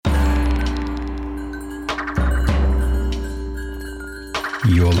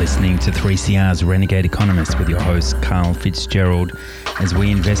You're listening to 3CR's Renegade Economist with your host, Carl Fitzgerald, as we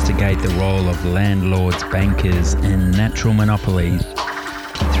investigate the role of landlords, bankers, and natural monopoly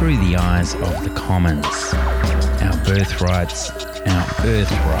through the eyes of the commons. Our birthrights, our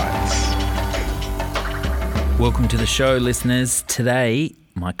earthrights. Welcome to the show, listeners. Today,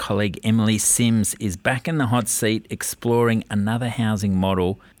 my colleague Emily Sims is back in the hot seat exploring another housing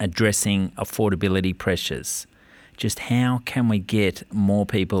model addressing affordability pressures. Just how can we get more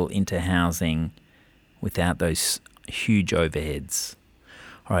people into housing without those huge overheads?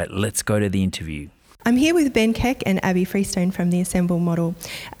 All right, let's go to the interview. I'm here with Ben Keck and Abby Freestone from the Assemble model,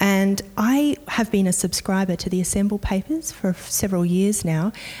 and I have been a subscriber to the Assemble papers for several years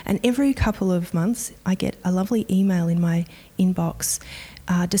now, and every couple of months I get a lovely email in my inbox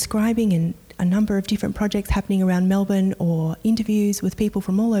describing a number of different projects happening around Melbourne or interviews with people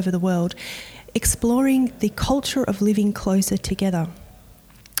from all over the world, exploring the culture of living closer together,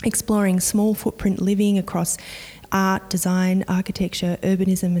 exploring small footprint living across art, design, architecture,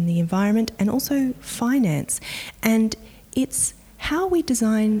 urbanism and the environment, and also finance. And it's how we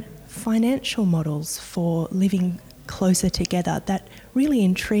design financial models for living closer together that really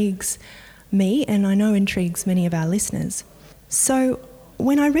intrigues me, and I know intrigues many of our listeners. So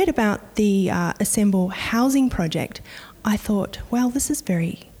when I read about the Assemble housing project, I thought, well, this is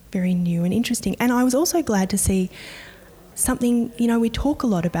very new and interesting. And I was also glad to see something, we talk a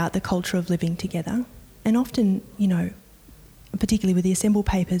lot about the culture of living together, and often, particularly with the Assemble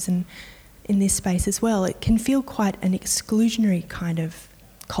papers and in this space as well, it can feel quite an exclusionary kind of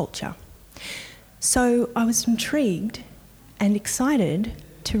culture. So I was intrigued and excited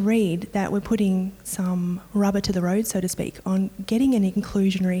to read that we're putting some rubber to the road, so to speak, on getting an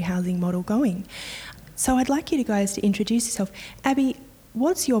inclusionary housing model going. So I'd like you guys to introduce yourself. Abby,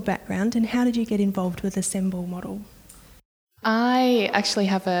 what's your background and how did you get involved with Assemble model? I actually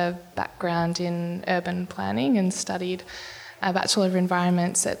have a background in urban planning and studied a Bachelor of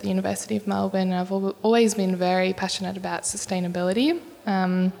Environments at the University of Melbourne. I've always been very passionate about sustainability.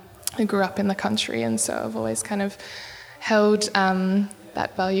 I grew up in the country, and so I've always kind of held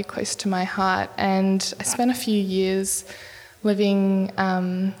that value close to my heart. And I spent a few years living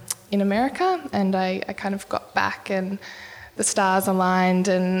in America, and I kind of got back and the stars aligned,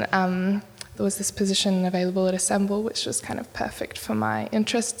 and there was this position available at Assemble, which was kind of perfect for my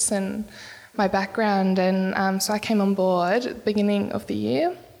interests and my background. And so I came on board at the beginning of the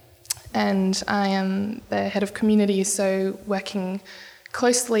year, and I am the head of community, so working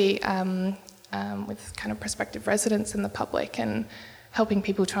closely with kind of prospective residents and the public, and helping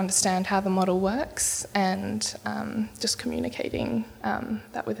people to understand how the model works, and just communicating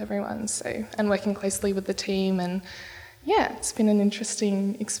that with everyone. So, and working closely with the team, and yeah, it's been an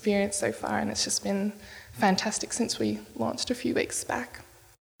interesting experience so far, and it's just been fantastic since we launched a few weeks back.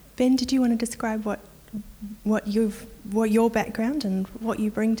 Ben, did you want to describe what your background and what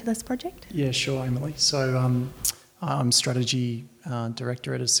you bring to this project? Yeah, sure, Emily. So I'm strategy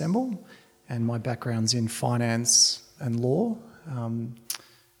director at Assemble, and my background's in finance and law. And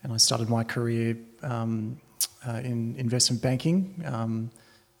I started my career in investment banking,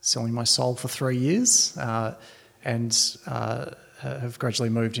 selling my soul for 3 years. And have gradually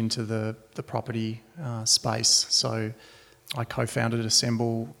moved into the property space. So I co-founded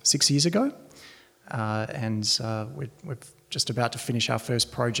Assemble 6 years ago, and we're just about to finish our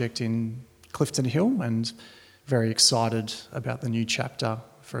first project in Clifton Hill, and very excited about the new chapter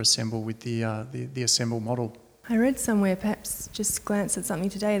for Assemble with the Assemble model. I read somewhere, perhaps just glanced at something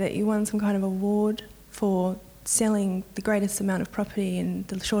today, that you won some kind of award for selling the greatest amount of property in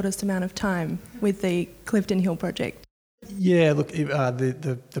the shortest amount of time with the Clifton Hill project. Yeah, look,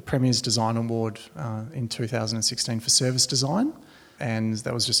 the Premier's Design Award in 2016 for service design, and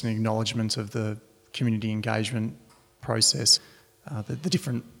that was just an acknowledgement of the community engagement process, the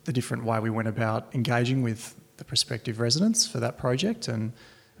different way we went about engaging with the prospective residents for that project, and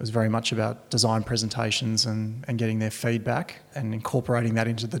it was very much about design presentations and getting their feedback and incorporating that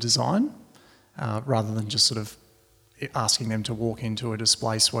into the design. Rather than just sort of asking them to walk into a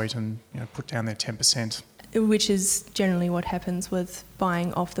display suite and put down their 10%. Which is generally what happens with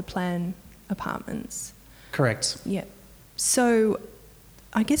buying off-the-plan apartments. Correct. Yeah. So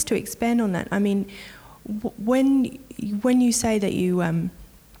I guess to expand on that, I mean, when you say that you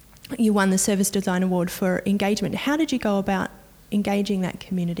won the Service Design Award for engagement, how did you go about engaging that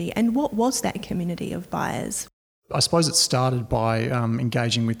community, and what was that community of buyers? I suppose it started by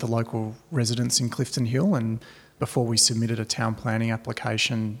engaging with the local residents in Clifton Hill, and before we submitted a town planning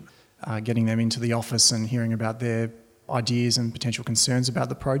application, getting them into the office and hearing about their ideas and potential concerns about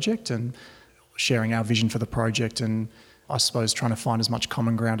the project, and sharing our vision for the project and I suppose, trying to find as much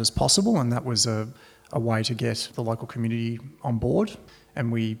common ground as possible, and that was a way to get the local community on board.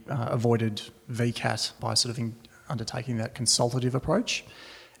 And we avoided VCAT by sort of undertaking that consultative approach.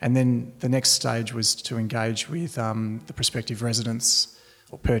 And then the next stage was to engage with the prospective residents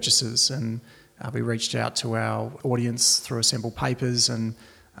or purchasers, and we reached out to our audience through Assemble Papers, and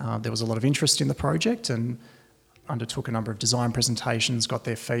there was a lot of interest in the project, and undertook a number of design presentations, got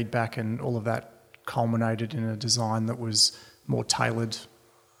their feedback, and all of that culminated in a design that was more tailored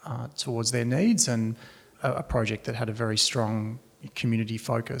towards their needs, and a project that had a very strong community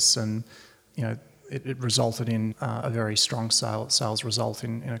focus. And it resulted in a very strong sales result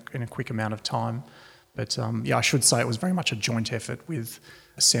in a quick amount of time. But I should say it was very much a joint effort with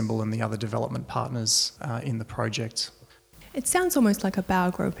Assemble and the other development partners in the project. It sounds almost like a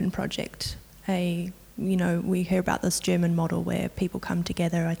Baugruppen project. We hear about this German model where people come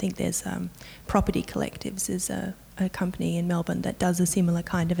together. I think there's Property Collectives is a company in Melbourne that does a similar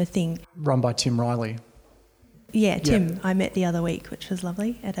kind of a thing. Run by Tim Riley. Yeah, Tim, I met the other week, which was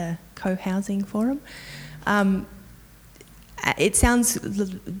lovely, at a co-housing forum. It sounds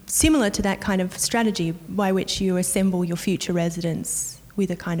similar to that kind of strategy by which you assemble your future residents with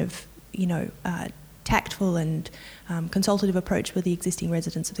a kind of, tactful and consultative approach with the existing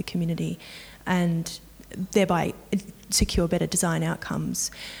residents of the community, and thereby secure better design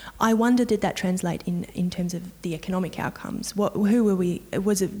outcomes. I wonder, did that translate in terms of the economic outcomes?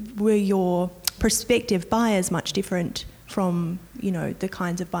 Were your prospective buyers much different from, the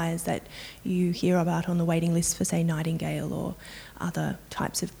kinds of buyers that you hear about on the waiting list for, say, Nightingale or other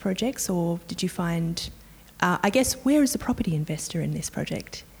types of projects? Or did you find, where is the property investor in this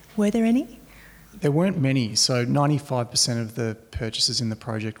project? Were there any? There weren't many. So 95% of the purchases in the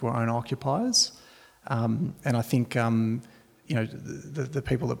project were owner-occupiers. And I think, the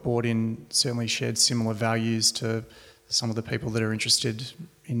people that bought in certainly shared similar values to some of the people that are interested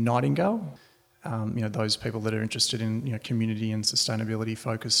in Nightingale. Those people that are interested in, community and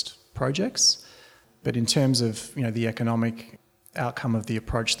sustainability-focused projects. But in terms of, the economic outcome of the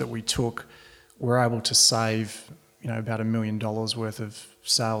approach that we took, we're able to save, about $1 million worth of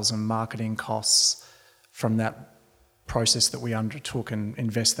sales and marketing costs from that process that we undertook, and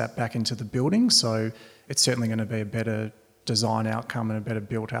invest that back into the building. So it's certainly going to be a better design outcome and a better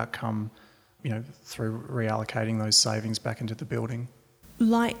built outcome, through reallocating those savings back into the building.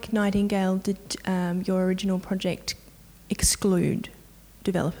 Like Nightingale, did your original project exclude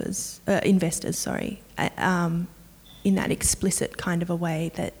investors, in that explicit kind of a way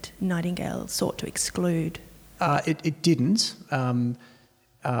that Nightingale sought to exclude? It didn't.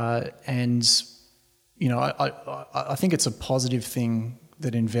 I think it's a positive thing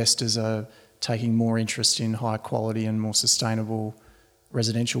that investors are taking more interest in high quality and more sustainable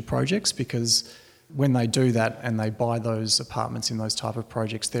residential projects, because when they do that and they buy those apartments in those type of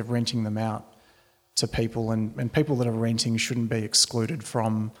projects, they're renting them out to people, and people that are renting shouldn't be excluded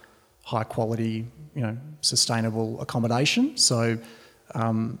from high quality, sustainable accommodation. So,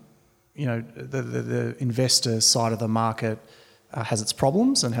 the investor side of the market has its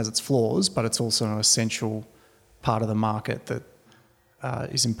problems and has its flaws, but it's also an essential part of the market that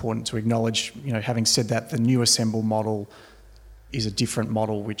is important to acknowledge. Having said that, the new Assemble model is a different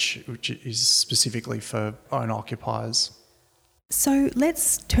model which is specifically for owner-occupiers. So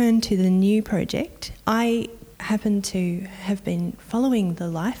let's turn to the new project. I happen to have been following the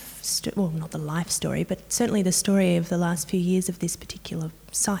not the life story, but certainly the story of the last few years of this particular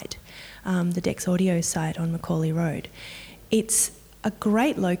site, the Dex Audio site on Macaulay Road. It's a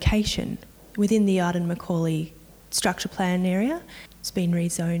great location within the Arden Macaulay structure plan area. It's been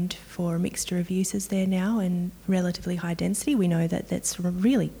rezoned for a mixture of uses there now and relatively high density. We know that that's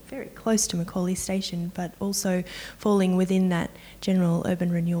really very close to Macaulay Station, but also falling within that general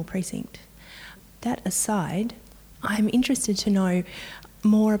urban renewal precinct. That aside, I'm interested to know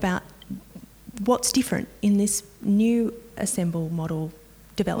more about what's different in this new Assemble model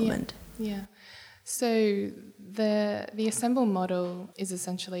development. Yeah. So the Assemble model is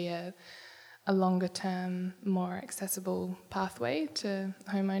essentially a longer term, more accessible pathway to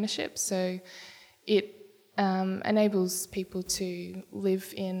home ownership. So it enables people to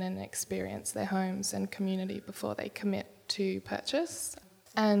live in and experience their homes and community before they commit to purchase.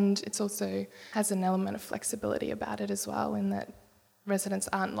 And it also has an element of flexibility about it as well, in that residents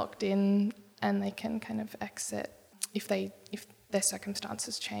aren't locked in and they can kind of exit if their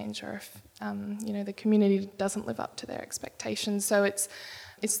circumstances change, or if the community doesn't live up to their expectations. So it's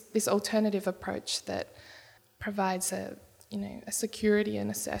this alternative approach that provides a security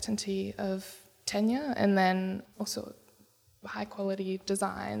and a certainty of tenure, and then also high quality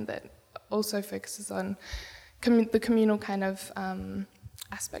design that also focuses on the communal kind of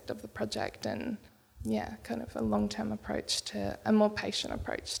aspect of the project, and kind of a long-term approach to a more patient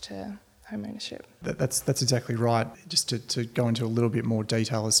approach to home ownership. That's exactly right. Just to go into a little bit more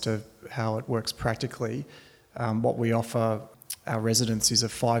detail as to how it works practically, what we offer our residents is a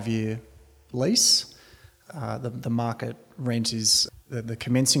 5-year lease. The market rent is the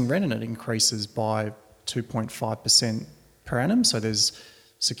commencing rent, and it increases by 2.5% per annum. So there's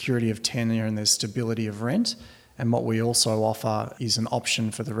security of tenure and there's stability of rent. And what we also offer is an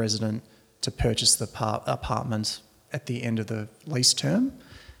option for the resident to purchase the apartment at the end of the lease term.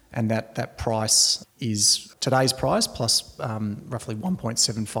 And that price is today's price plus roughly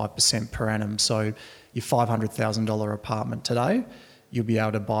 1.75% per annum. So your $500,000 apartment today, you'll be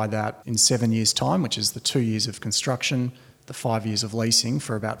able to buy that in 7 years' time, which is the 2 years of construction, the 5 years of leasing,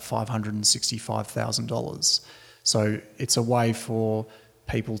 for about $565,000. So it's a way for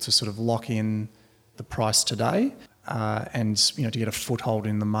people to sort of lock in the price today and to get a foothold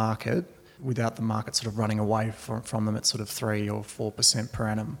in the market without the market sort of running away from them at sort of 3 or 4% per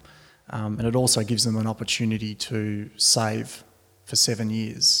annum. And it also gives them an opportunity to save for 7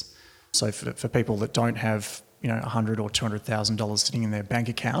 years. So for people that don't have $100,000 or $200,000 sitting in their bank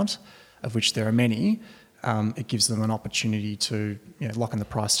account, of which there are many, it gives them an opportunity to lock in the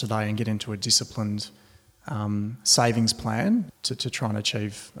price today and get into a disciplined savings plan to try and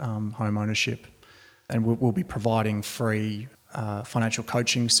achieve home ownership. And we'll be providing free financial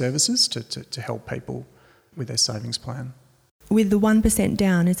coaching services to help people with their savings plan. With the 1%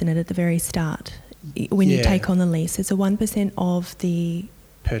 down, isn't it, at the very start, when you take on the lease, it's a 1% of the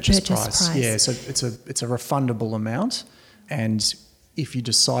purchase price. Yeah, so it's a refundable amount, and if you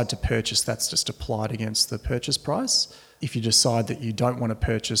decide to purchase, that's just applied against the purchase price. If you decide that you don't want to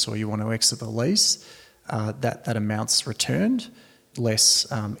purchase or you want to exit the lease, that amount's returned, less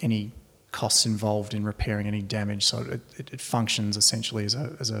any costs involved in repairing any damage. So it functions essentially as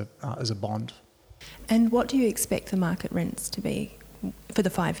a bond. And what do you expect the market rents to be for the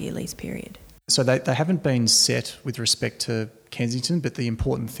 5-year lease period? So they haven't been set with respect to Kensington, but the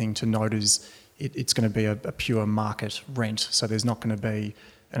important thing to note is it's going to be a pure market rent. So there's not going to be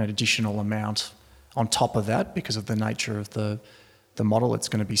an additional amount on top of that because of the nature of the model. It's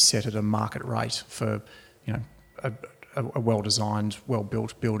going to be set at a market rate for a well-designed,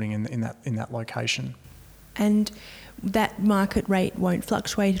 well-built building in that location. And that market rate won't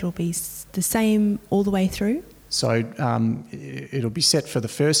fluctuate, it'll be the same all the way through? So it'll be set for the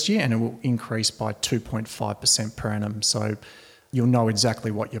first year and it will increase by 2.5% per annum. So you'll know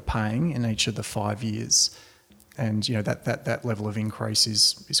exactly what you're paying in each of the 5 years. And that level of increase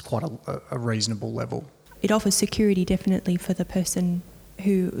is quite a reasonable level. It offers security definitely for the person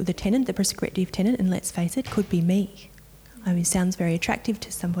the tenant, the prospective tenant, and let's face it, could be me. I mean, it sounds very attractive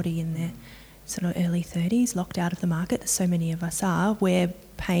to somebody in their sort of early 30s, locked out of the market, as so many of us are, where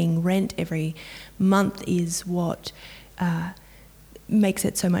paying rent every month is what makes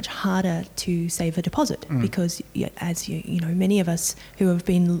it so much harder to save a deposit because, as many of us who have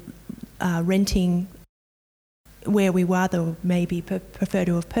been renting where we rather maybe prefer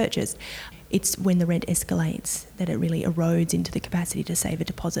to have purchased, it's when the rent escalates that it really erodes into the capacity to save a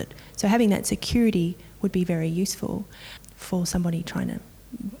deposit. So having that security would be very useful for somebody trying to,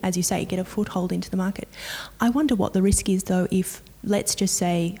 as you say, get a foothold into the market. I wonder what the risk is, though, if, let's just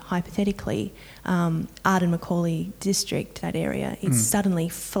say, hypothetically, Arden Macaulay district, that area, is suddenly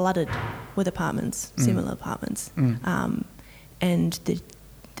flooded with apartments, similar apartments, and the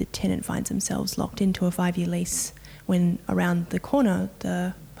tenant finds themselves locked into a 5-year lease when around the corner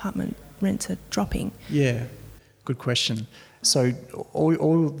the apartment rents are dropping. Yeah, good question. So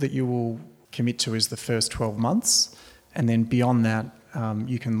all that you will commit to is the first 12 months, and then beyond that,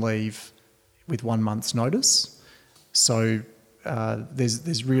 you can leave with 1 month's notice. So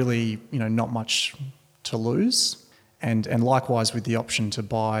there's really not much to lose, and likewise with the option to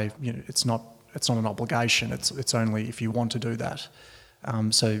buy, it's not an obligation. It's only if you want to do that.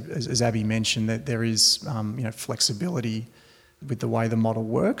 So as Abby mentioned, that there is flexibility with the way the model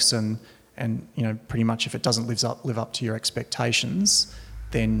works, and pretty much if it doesn't live up to your expectations,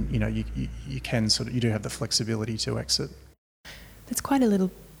 then you do have the flexibility to exit. That's quite a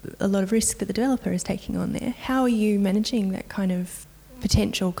lot of risk that the developer is taking on there. How are you managing that kind of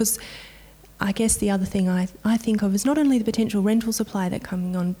potential? Because I guess the other thing I think of is not only the potential rental supply that's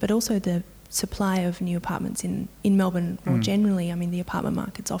coming on, but also the supply of new apartments in Melbourne more generally. I mean, the apartment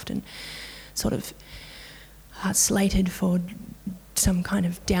market's often sort of slated for some kind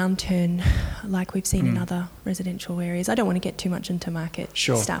of downturn like we've seen in other residential areas. I don't want to get too much into market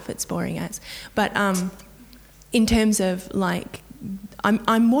stuff, it's boring as. But in terms of like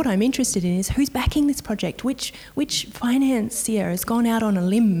what I'm interested in is who's backing this project. Which financier has gone out on a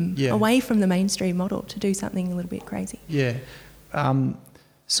limb away from the mainstream model to do something a little bit crazy? Yeah.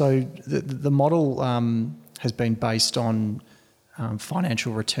 So the model has been based on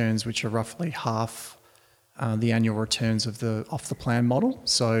financial returns, which are roughly half the annual returns of the off-the-plan model.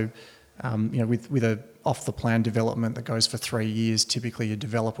 So, with a off-the-plan development that goes for 3 years, typically a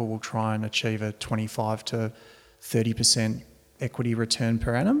developer will try and achieve a 25 to 30% equity return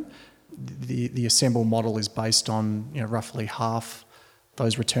per annum. The Assemble model is based on roughly half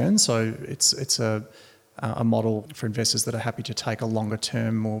those returns. So it's a model for investors that are happy to take a longer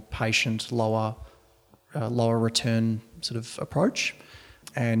term, more patient, lower return sort of approach.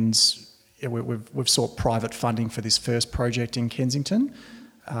 And we've sought private funding for this first project in Kensington,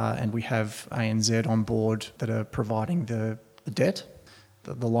 and we have ANZ on board that are providing the debt,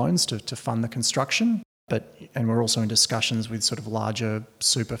 the loans to fund the construction. And we're also in discussions with sort of larger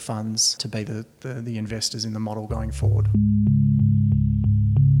super funds to be the investors in the model going forward.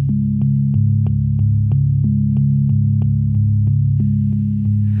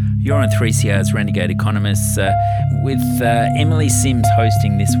 You're on 3CR's Renegade Economists with Emily Sims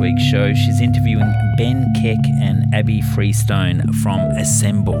hosting this week's show. She's interviewing Ben Keck and Abby Freestone from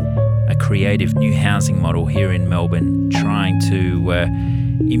Assemble, a creative new housing model here in Melbourne, trying to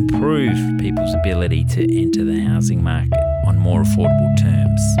improve people's ability to enter the housing market on more affordable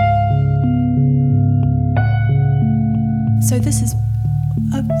terms. So this is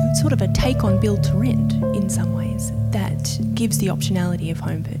a sort of a take on build to rent in some ways that gives the optionality of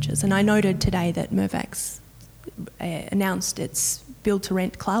home purchase. And I noted today that Mirvac announced its build to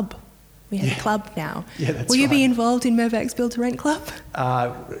rent club. We have a club now. Yeah, that's Will you right. be involved in Mirvac's build to rent club?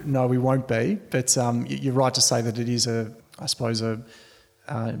 No, we won't be. But you're right to say that it is a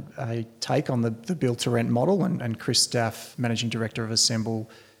take on the build to rent model. And Chris Staff, Managing Director of Assemble,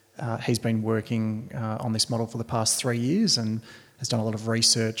 he's been working on this model for the past 3 years and has done a lot of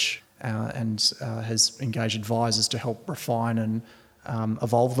research and has engaged advisors to help refine and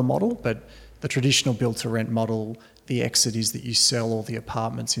evolve the model. But the traditional build-to-rent model, the exit is that you sell all the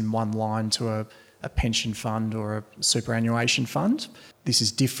apartments in one line to a pension fund or a superannuation fund. This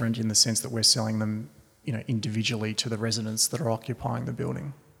is different in the sense that we're selling them, individually to the residents that are occupying the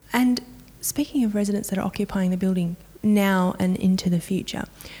building. And speaking of residents that are occupying the building now and into the future,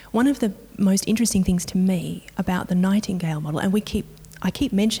 one of the most interesting things to me about the Nightingale model, and I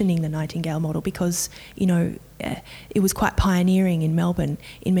keep mentioning the Nightingale model because it was quite pioneering in Melbourne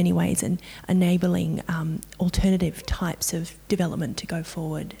in many ways and enabling alternative types of development to go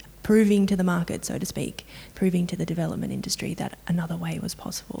forward, proving to the market, so to speak, proving to the development industry that another way was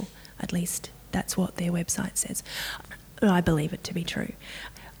possible. At least that's what their website says. I believe it to be true.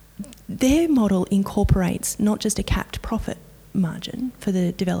 Their model incorporates not just a capped profit margin for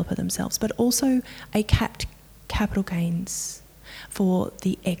the developer themselves, but also a capped capital gains for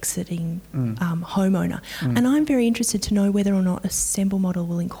the exiting homeowner. And I'm very interested to know whether or not Assemble model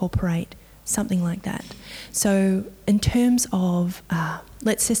will incorporate something like that. So in terms of,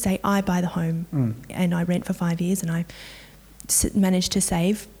 let's just say I buy the home and I rent for 5 years and I manage to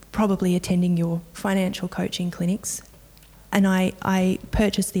save, probably attending your financial coaching clinics, and I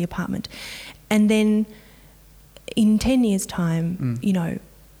purchase the apartment. And then in 10 years' time,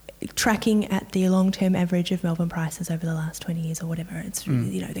 tracking at the long-term average of Melbourne prices over the last 20 years or whatever, it's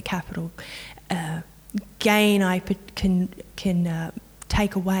the capital gain I can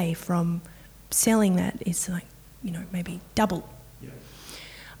take away from selling that is like, maybe double. Yeah.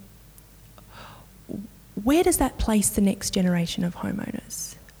 Where does that place the next generation of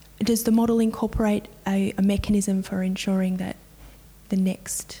homeowners? Does the model incorporate a mechanism for ensuring that the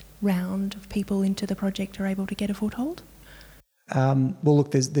next round of people into the project are able to get a foothold? Well,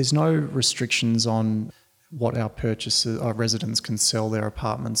 look, there's no restrictions on what our residents can sell their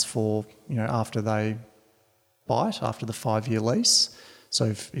apartments for, after they buy it, after the 5-year lease. So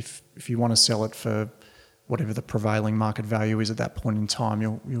if you want to sell it for whatever the prevailing market value is at that point in time,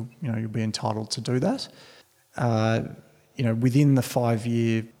 you'll be entitled to do that. Within the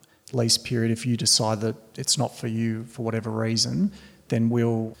 5-year lease period, if you decide that it's not for you for whatever reason, then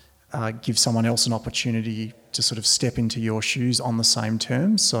we'll give someone else an opportunity to sort of step into your shoes on the same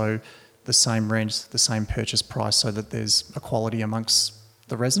terms. So the same rent, the same purchase price, so that there's equality amongst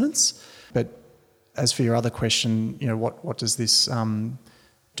the residents. But as for your other question, what does this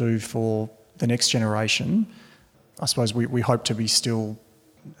do for the next generation? I suppose we hope to be still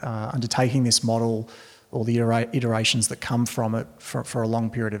undertaking this model or the iterations that come from it for a long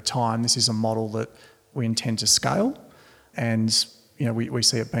period of time. This is a model that we intend to scale, and we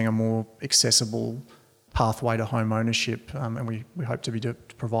see it being a more accessible pathway to home ownership, and we hope to be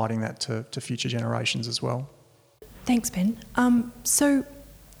providing that to future generations as well. Thanks, Ben. So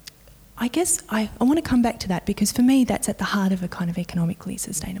I guess I want to come back to that, because for me that's at the heart of a kind of economically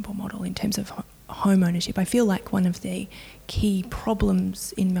sustainable model in terms of home ownership. I feel like one of the key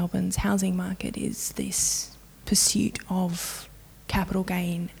problems in Melbourne's housing market is this pursuit of capital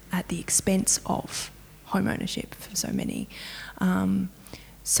gain at the expense of home ownership for so many.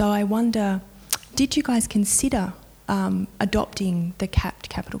 So I wonder, did you guys consider adopting the capped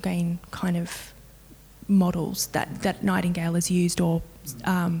capital gain kind of models that Nightingale has used, or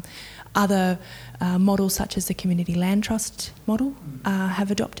other models such as the Community Land Trust model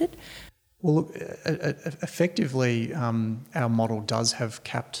have adopted? Well, look, effectively, our model does have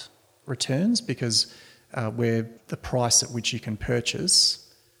capped returns because where the price at which you can purchase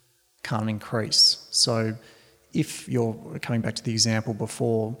can't increase. So if you're, coming back to the example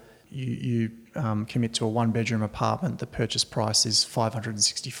before, you commit to a one-bedroom apartment, the purchase price is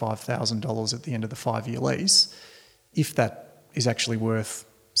 $565,000 at the end of the 5-year lease. If that is actually worth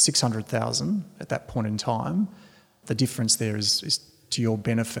 $600,000 at that point in time, the difference there is to your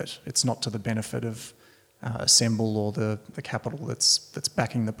benefit. It's not to the benefit of Assemble or the capital that's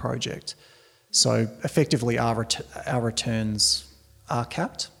backing the project. So effectively, our returns are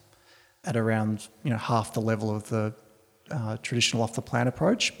capped at around half the level of the traditional off-the-plan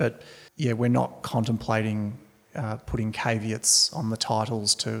approach. But yeah, we're not contemplating putting caveats on the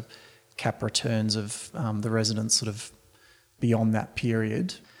titles to cap returns of the residents sort of beyond that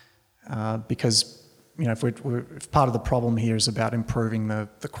period, because if part of the problem here is about improving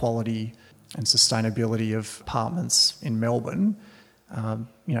the quality and sustainability of apartments in Melbourne,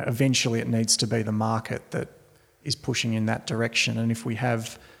 eventually it needs to be the market that is pushing in that direction. And if we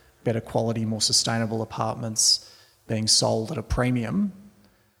have better quality, more sustainable apartments being sold at a premium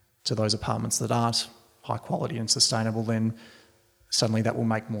to those apartments that aren't high quality and sustainable, then suddenly that will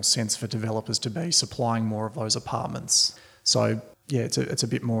make more sense for developers to be supplying more of those apartments. So yeah, it's a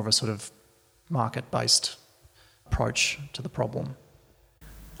bit more of a sort of market-based approach to the problem.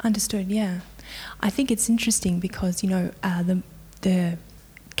 Understood, yeah. I think it's interesting because, the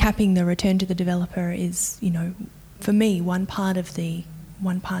capping the return to the developer is, for me, one part of the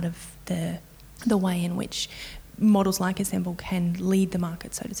way in which models like Assemble can lead the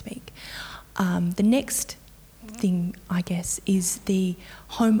market, so to speak. The next thing, I guess, is the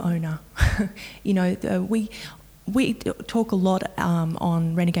homeowner. We talk a lot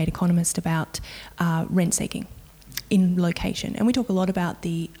on Renegade Economist about rent seeking in location, and we talk a lot about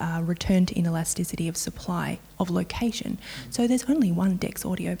the return to inelasticity of supply of location. So there's only one Dex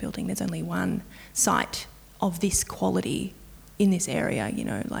Audio building, there's only one site of this quality in this area,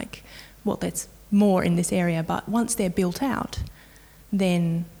 there's more in this area, but once they're built out,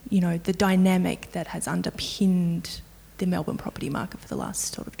 then, the dynamic that has underpinned the Melbourne property market for the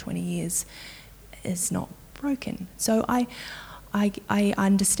last sort of 20 years is not broken. So I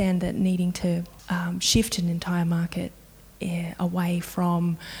understand that needing to shift an entire market away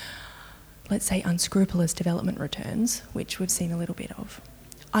from, let's say, unscrupulous development returns, which we've seen a little bit of.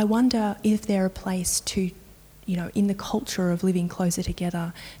 I wonder if they're a place to, in the culture of living closer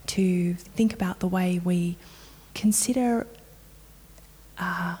together, to think about the way we consider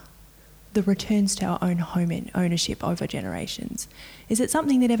the returns to our own home ownership over generations. Is it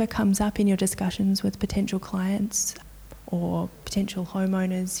something that ever comes up in your discussions with potential clients or potential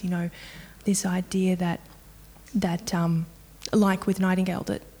homeowners? This idea that like with Nightingale,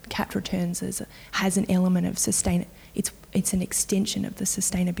 that capped returns has an element of it's an extension of the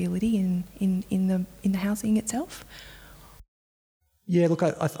sustainability in the housing itself. Yeah, look,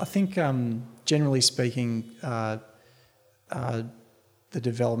 I think generally speaking, the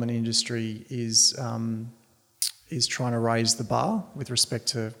development industry is trying to raise the bar with respect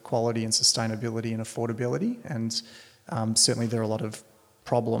to quality and sustainability and affordability, and certainly there are a lot of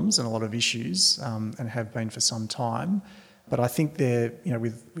problems and a lot of issues, and have been for some time. But I think there,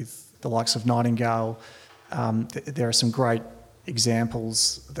 with the likes of Nightingale, there are some great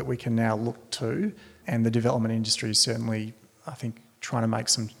examples that we can now look to, and the development industry is certainly, I think, trying to make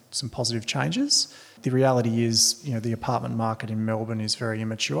some positive changes. The reality is, the apartment market in Melbourne is very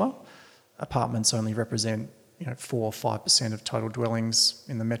immature. Apartments only represent, 4 or 5% of total dwellings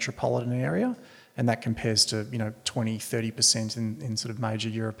in the metropolitan area, and that compares to, 20, 30% in sort of major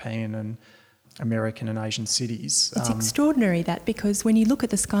European and American and Asian cities. It's extraordinary that, because when you look at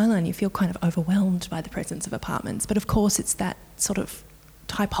the skyline, you feel kind of overwhelmed by the presence of apartments. But of course, it's that sort of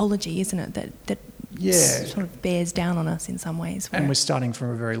typology, isn't it, that sort of bears down on us in some ways. And we're starting from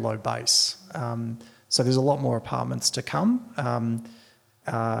a very low base. So there's a lot more apartments to come.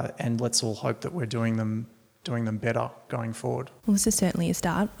 and let's all hope that we're doing them better going forward. Well, this is certainly a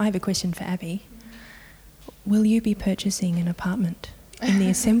start. I have a question for Abby. Will you be purchasing an apartment in the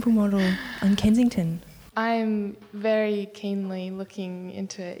Assemble model on Kensington? I'm very keenly looking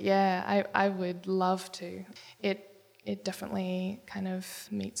into it. Yeah, I would love to. It definitely kind of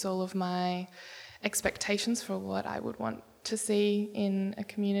meets all of my expectations for what I would want to see in a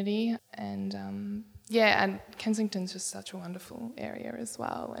community. And and Kensington's just such a wonderful area as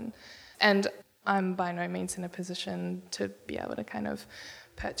well. And I'm by no means in a position to be able to kind of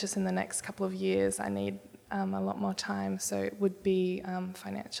purchase in the next couple of years. I need a lot more time, so it would be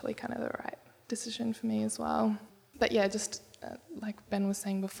financially kind of the right decision for me as well. But yeah, just like Ben was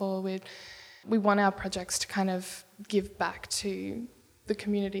saying before, we want our projects to kind of give back to the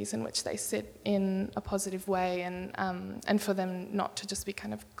communities in which they sit in a positive way, and for them not to just be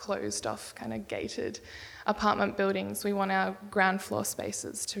kind of closed off, kind of gated apartment buildings. We want our ground floor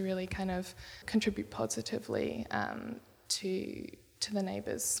spaces to really kind of contribute positively to the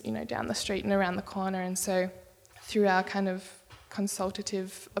neighbours, down the street and around the corner. And so through our kind of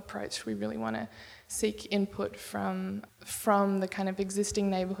consultative approach, we really want to seek input from the kind of existing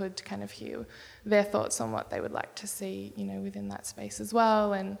neighbourhood to kind of hear their thoughts on what they would like to see, within that space as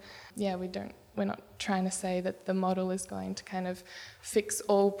well. And yeah, we're not trying to say that the model is going to kind of fix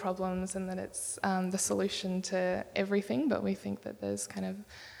all problems and that it's the solution to everything, but we think that there's kind of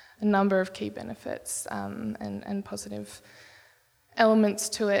a number of key benefits and positive elements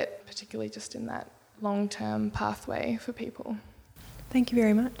to it, particularly just in that long-term pathway for people. Thank you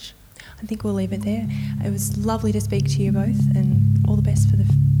very much. I think we'll leave it there. It was lovely to speak to you both, and all the best for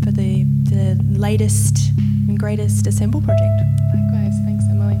the latest and greatest Assemble project. Likewise. Thanks,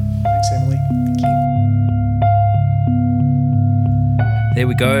 Emily. Thanks, Emily. Thank you. There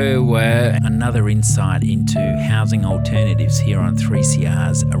we go, another insight into housing alternatives here on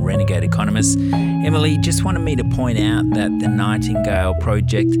 3CR's A Renegade Economist. Emily just wanted me to point out that the Nightingale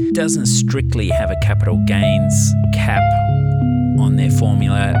project doesn't strictly have a capital gains cap on their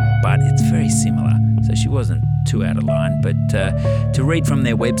formula, but it's very similar. So she wasn't too out of line. But to read from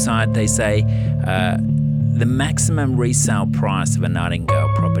their website, they say the maximum resale price of a Nightingale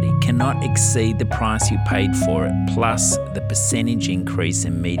property cannot exceed the price you paid for it, plus the percentage increase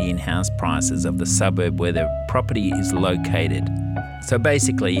in median house prices of the suburb where the property is located. So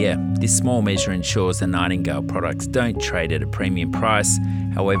basically, this small measure ensures the Nightingale products don't trade at a premium price.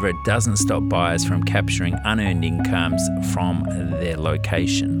 However, it doesn't stop buyers from capturing unearned incomes from their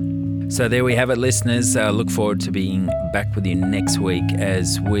location. So there we have it, listeners. Look forward to being back with you next week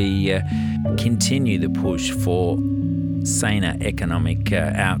as we continue the push for saner economic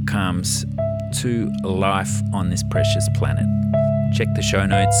outcomes to life on this precious planet. Check the show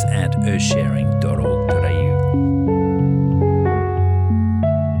notes at earthsharing.org.